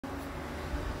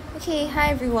Okay,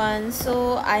 hi everyone.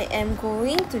 So I am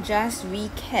going to just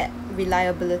recap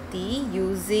reliability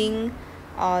using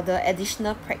the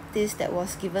additional practice that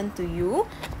was given to you.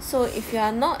 So if you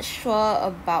are not sure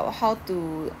about how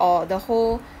to or the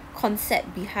whole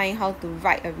concept behind how to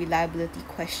write a reliability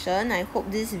question, I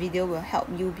hope this video will help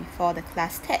you before the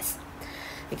class test.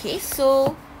 Okay,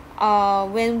 so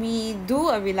when we do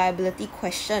a reliability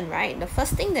question, right, the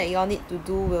first thing that y'all need to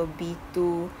do will be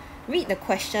to read the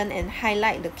question and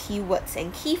highlight the keywords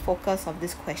and key focus of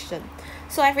this question.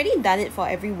 So I've already done it for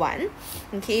everyone.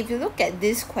 Okay, if you look at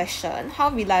this question, how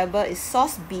reliable is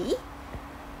source B,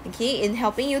 okay, in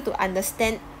helping you to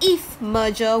understand if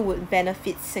merger would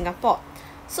benefit Singapore.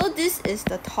 So this is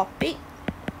the topic,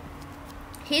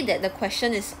 okay, that the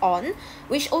question is on,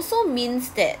 which also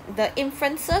means that the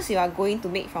inferences you are going to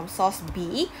make from source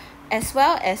B as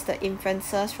well as the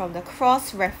inferences from the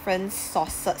cross-reference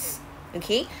sources,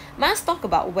 okay, must talk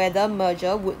about whether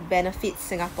merger would benefit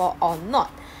Singapore or not.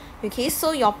 Okay,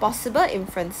 so your possible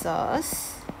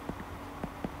inferences,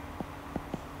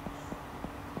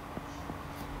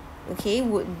 okay,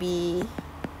 would be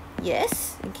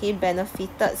yes, okay,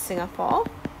 benefited Singapore,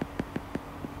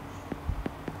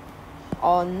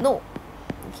 or no,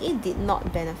 okay, did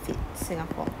not benefit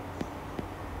Singapore.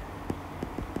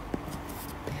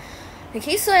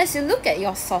 Okay, so as you look at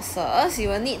your sources, you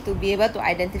will need to be able to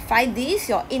identify this.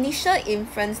 Your initial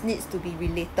inference needs to be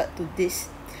related to this.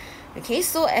 Okay,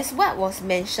 so as what was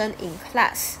mentioned in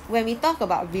class, when we talk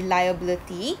about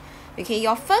reliability, okay,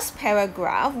 your first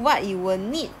paragraph, what you will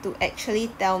need to actually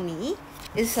tell me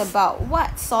is about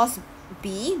what source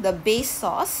B, the base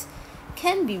source,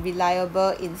 can be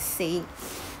reliable in saying.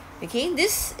 Okay,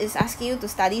 this is asking you to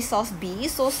study source B.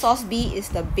 So source B is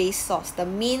the base source, the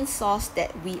main source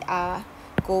that we are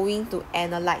going to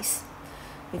analyze.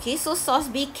 Okay, so source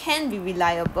B can be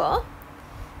reliable,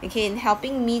 okay, in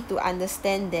helping me to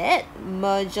understand that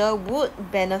merger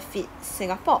would benefit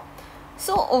Singapore.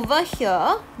 So over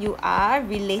here, you are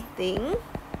relating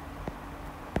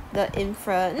the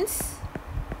inference,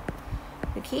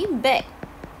 okay, back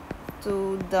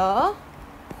to the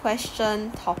question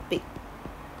topic.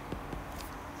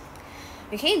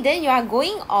 Okay, then you are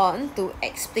going on to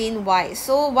explain why.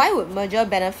 So why would merger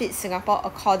benefit Singapore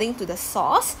according to the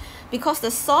source? Because the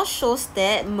source shows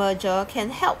that merger can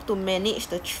help to manage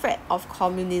the threat of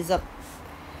communism.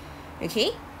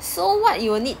 Okay, so what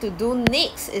you will need to do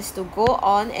next is to go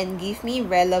on and give me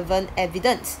relevant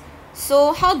evidence.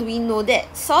 So how do we know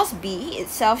that? Source B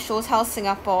itself shows how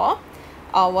Singapore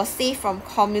was saved from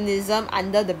communism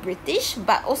under the British,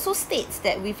 but also states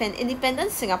that with an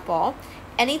independent Singapore,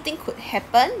 anything could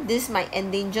happen. This might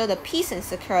endanger the peace and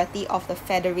security of the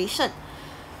Federation.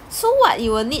 So what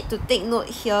you will need to take note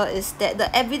here is that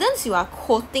the evidence you are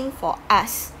quoting for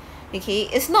us, okay,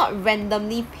 is not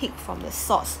randomly picked from the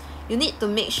source. You need to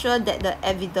make sure that the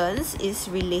evidence is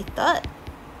related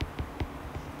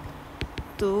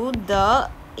to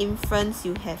the inference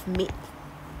you have made.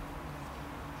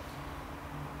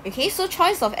 Okay, so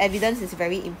choice of evidence is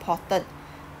very important.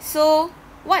 So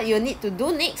what you need to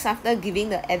do next after giving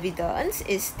the evidence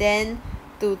is then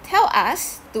to tell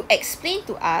us, to explain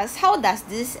to us, how does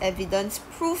this evidence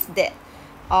prove that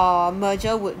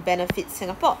merger would benefit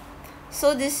Singapore.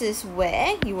 So this is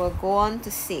where you will go on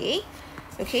to say,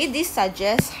 okay, this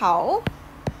suggests how,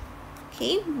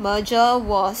 okay, merger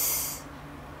was,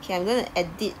 okay, I'm going to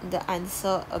edit the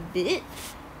answer a bit.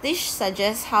 This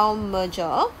suggests how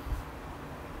merger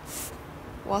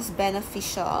was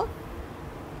beneficial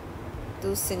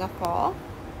to Singapore,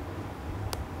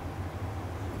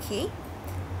 okay,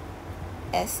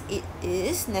 as it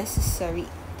is necessary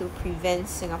to prevent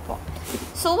Singapore.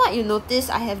 So what you notice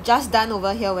I have just done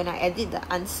over here when I edit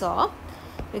the answer,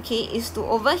 okay, is to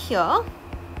over here,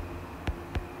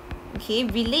 okay,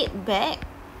 relate back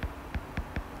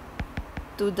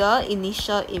to the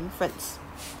initial inference.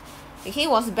 Okay,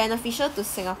 was beneficial to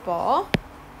Singapore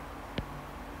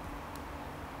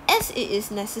as it is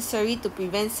necessary to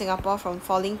prevent Singapore from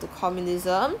falling to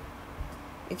communism,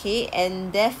 okay,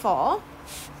 and therefore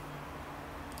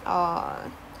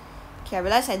okay, I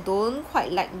realize I don't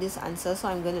quite like this answer, so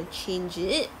I'm going to change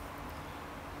it.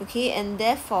 Okay, and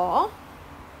therefore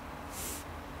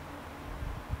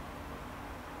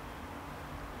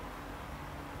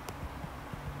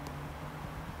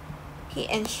okay,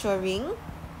 ensuring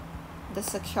the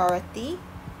security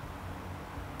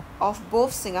of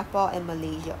both Singapore and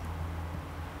Malaysia.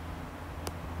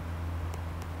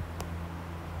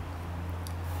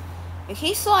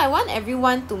 Okay, so I want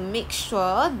everyone to make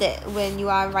sure that when you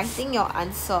are writing your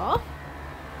answer,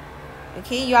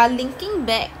 okay, you are linking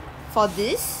back for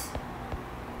this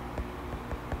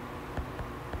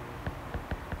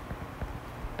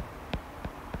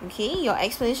Okay, your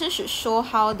explanation should show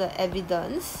how the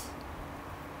evidence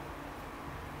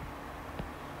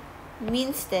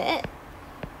means that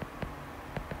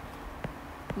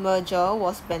merger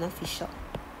was beneficial.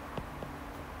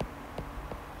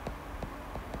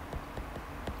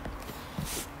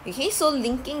 Okay, so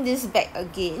linking this back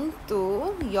again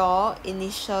to your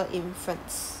initial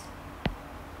inference.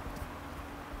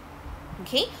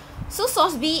 Okay, so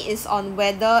source B is on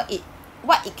whether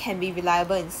what it can be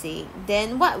reliable in saying.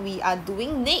 Then what we are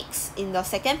doing next in the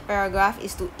second paragraph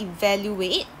is to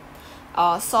evaluate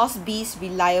source B's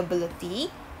reliability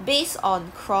based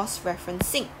on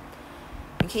cross-referencing.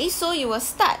 Okay, so you will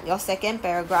start your second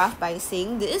paragraph by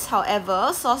saying this.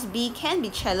 However, source B can be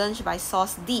challenged by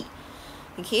source D,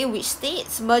 okay, which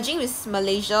states merging with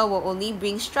Malaysia will only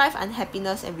bring strife,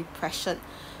 unhappiness, and repression.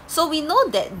 So we know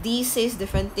that D says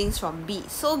different things from B.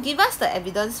 So give us the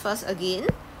evidence first again.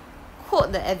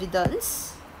 Quote the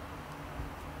evidence.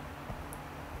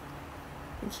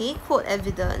 Okay, quote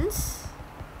evidence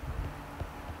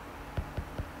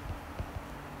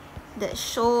that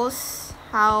shows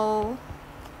how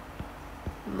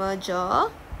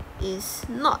merger is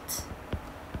not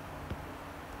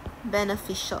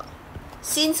beneficial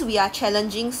since we are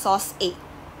challenging source A.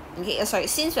 Okay,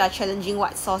 since we are challenging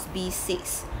what source B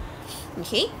says.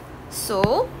 Okay,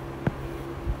 so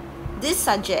this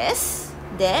suggests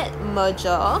that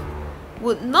merger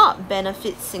would not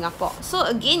benefit Singapore. So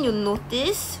again, you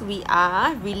notice we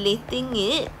are relating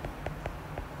it,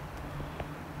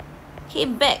 okay,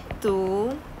 back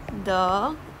to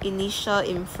the initial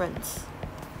inference,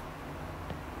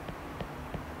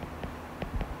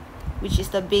 which is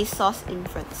the base source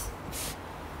inference.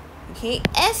 Okay,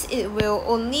 as it will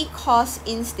only cause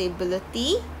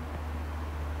instability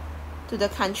to the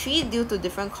country due to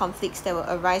different conflicts that will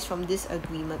arise from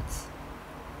disagreements.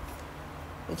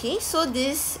 Okay, so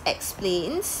this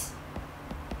explains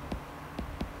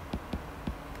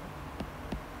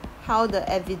how the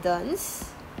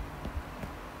evidence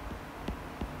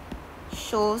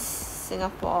shows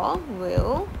Singapore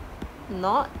will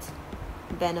not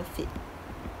benefit.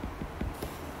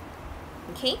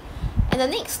 Okay, and the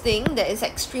next thing that is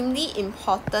extremely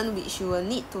important, which you will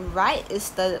need to write,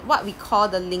 is what we call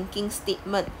the linking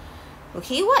statement.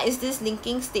 Okay, what is this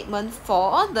linking statement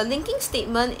for? The linking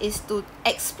statement is to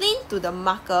explain to the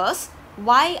markers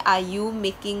why are you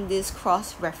making this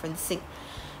cross-referencing.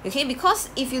 Okay, because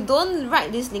if you don't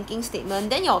write this linking statement,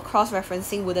 then your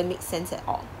cross-referencing wouldn't make sense at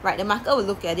all, right? The marker will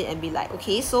look at it and be like,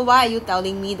 okay, so why are you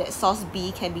telling me that source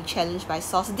B can be challenged by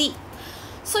source D?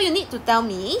 So you need to tell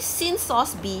me, since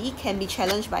source B can be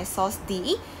challenged by source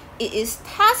D, it is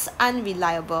thus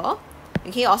unreliable,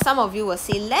 okay, or some of you will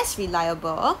say less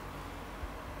reliable,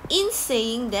 in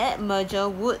saying that merger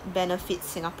would benefit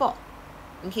Singapore.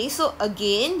 Okay, so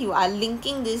again, you are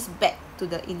linking this back to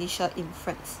the initial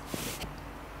inference.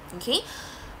 Okay,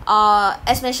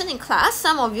 as mentioned in class,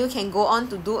 some of you can go on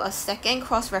to do a second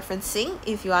cross-referencing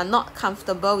if you are not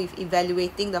comfortable with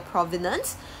evaluating the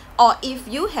provenance, or if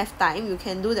you have time, you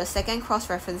can do the second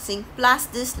cross-referencing plus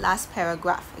this last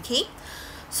paragraph. Okay,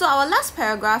 so our last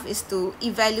paragraph is to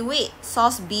evaluate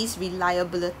source B's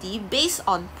reliability based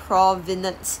on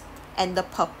provenance and the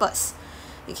purpose.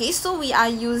 Okay, so we are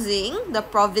using the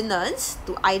provenance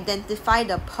to identify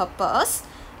the purpose,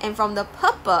 and from the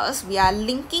purpose, we are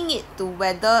linking it to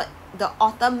whether the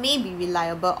author may be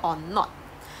reliable or not.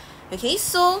 Okay,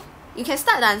 so you can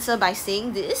start the answer by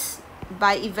saying this,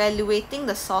 by evaluating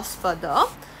the source further.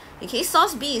 Okay,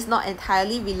 source B is not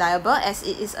entirely reliable as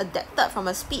it is adapted from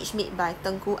a speech made by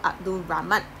Tengku Abdul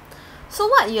Rahman. So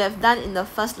what you have done in the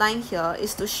first line here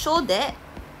is to show that,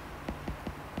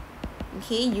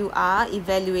 okay, you are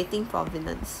evaluating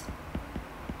provenance.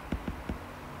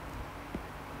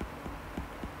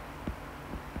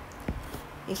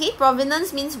 Okay,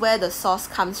 provenance means where the source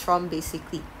comes from,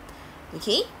 basically.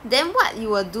 Okay, then what you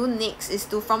will do next is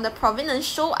to, from the provenance,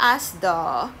 show us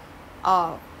the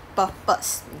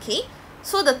purpose. Okay,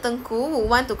 so the Tengku will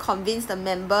want to convince the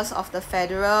members of the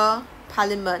federal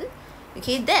parliament,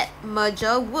 okay, that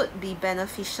merger would be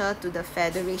beneficial to the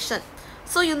federation.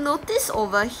 So you notice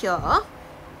over here,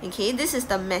 okay, this is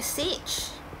the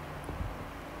message,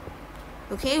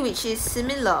 okay, which is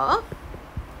similar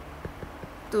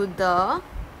to the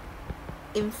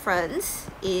inference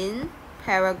in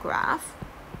paragraph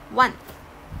 1,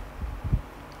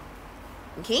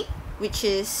 okay, which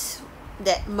is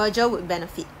that merger would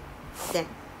benefit them.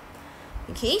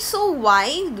 Okay, so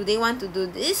why do they want to do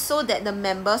this? So that the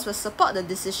members will support the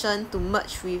decision to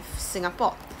merge with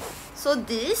Singapore. So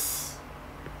this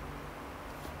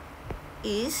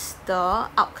is the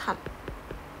outcome.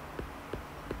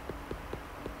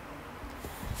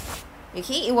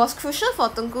 Okay, it was crucial for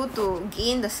Tengku to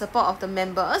gain the support of the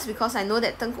members because I know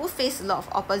that Tengku faced a lot of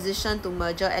opposition to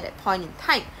merger at that point in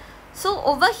time. So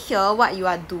over here, what you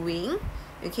are doing,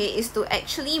 okay, is to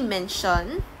actually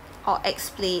mention or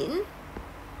explain,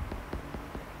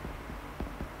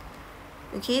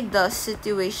 okay, the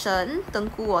situation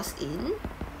Tengku was in,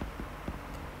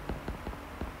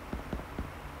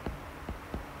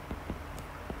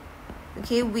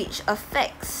 okay, which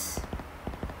affects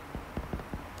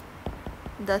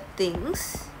the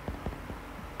things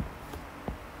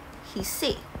he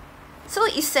said. So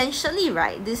essentially,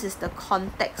 right, this is the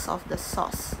context of the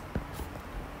source.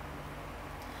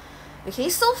 Okay,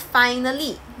 so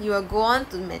finally, you will go on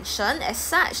to mention, as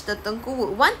such, the Tengku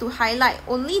would want to highlight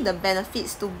only the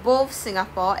benefits to both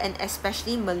Singapore and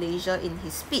especially Malaysia in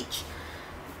his speech.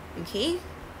 Okay,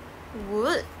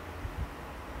 would,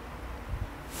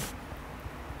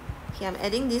 okay, I'm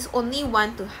adding this only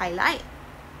one to highlight.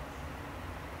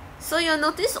 So you'll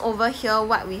notice over here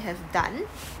what we have done.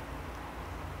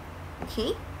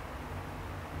 Okay,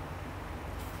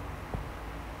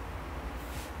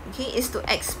 is to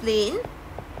explain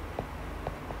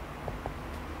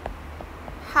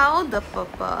how the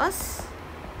purpose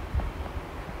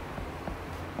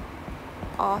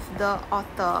of the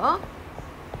author,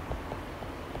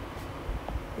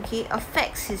 okay,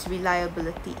 affects his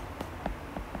reliability.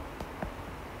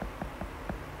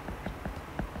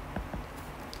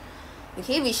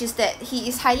 Okay, which is that he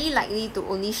is highly likely to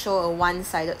only show a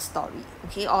one-sided story,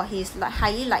 okay, or he's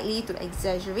highly likely to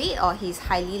exaggerate, or he's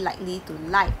highly likely to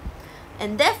lie.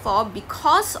 And therefore,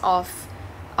 because of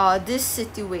this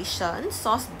situation,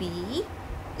 source B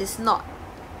is not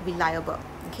reliable,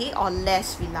 okay, or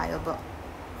less reliable.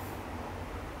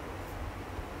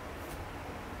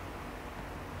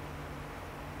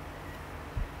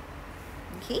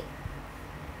 Okay.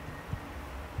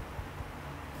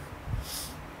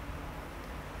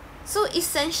 So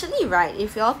essentially, right,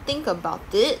 if you all think about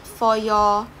it, for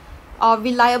your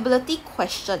reliability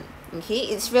question, okay,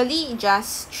 it's really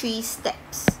just 3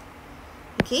 steps.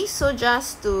 Okay, so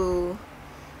just to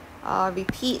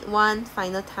repeat one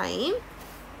final time,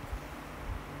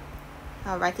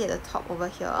 I'll write it at the top over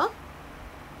here.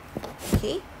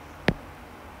 Okay,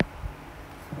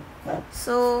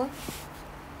 so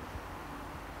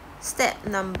step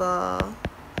number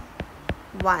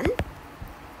 1,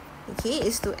 okay,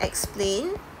 is to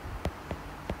explain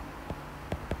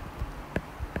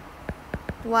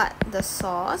what the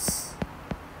source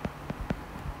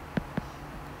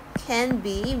can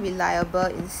be reliable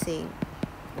in saying.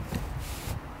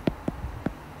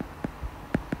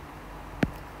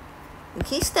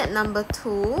 Okay, step number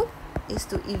 2 is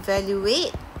to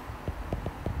evaluate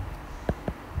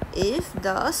if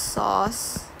the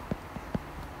source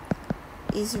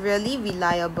is really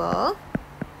reliable,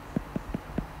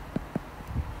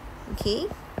 okay,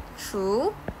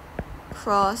 through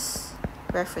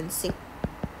cross-referencing.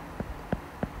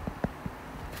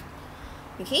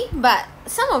 Okay, but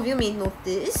some of you may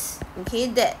notice, okay,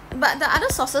 that but the other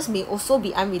sources may also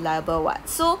be unreliable, what?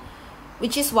 So,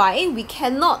 which is why we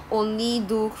cannot only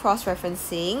do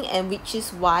cross-referencing, and which is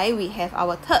why we have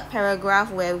our third paragraph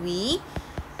where we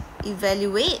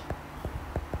evaluate,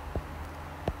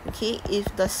 okay, if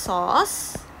the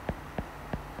source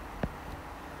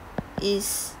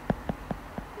is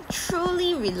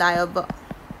truly reliable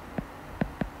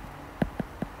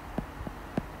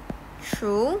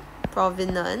through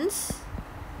provenance,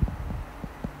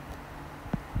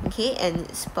 okay, and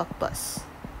its purpose.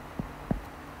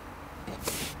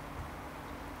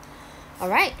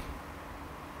 Alright.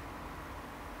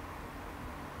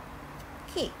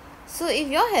 Okay, so if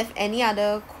you all have any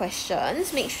other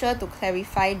questions, make sure to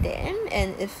clarify them,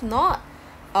 and if not,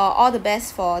 all the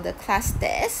best for the class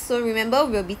test. So remember,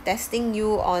 we'll be testing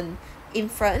you on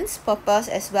inference, purpose,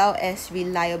 as well as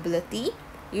reliability.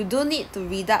 You do need to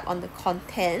read up on the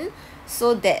content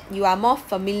so that you are more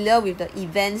familiar with the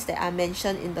events that are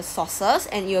mentioned in the sources,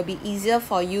 and it will be easier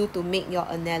for you to make your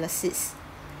analysis.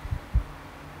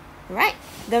 Right,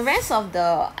 the rest of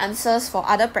the answers for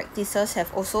other practices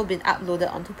have also been uploaded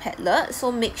onto Padlet,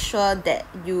 so make sure that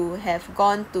you have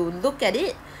gone to look at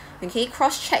it, okay,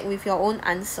 cross-check with your own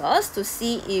answers to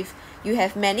see if you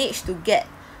have managed to get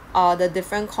the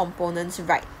different components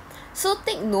right. So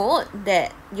take note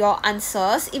that your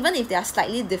answers, even if they are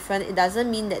slightly different, it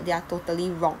doesn't mean that they are totally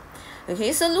wrong.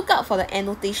 Okay, so look out for the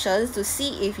annotations to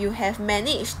see if you have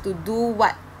managed to do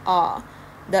what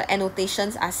the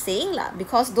annotations are saying lah,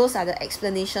 because those are the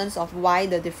explanations of why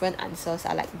the different answers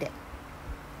are like that.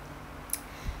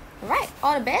 Alright,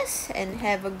 all the best and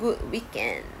have a good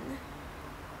weekend.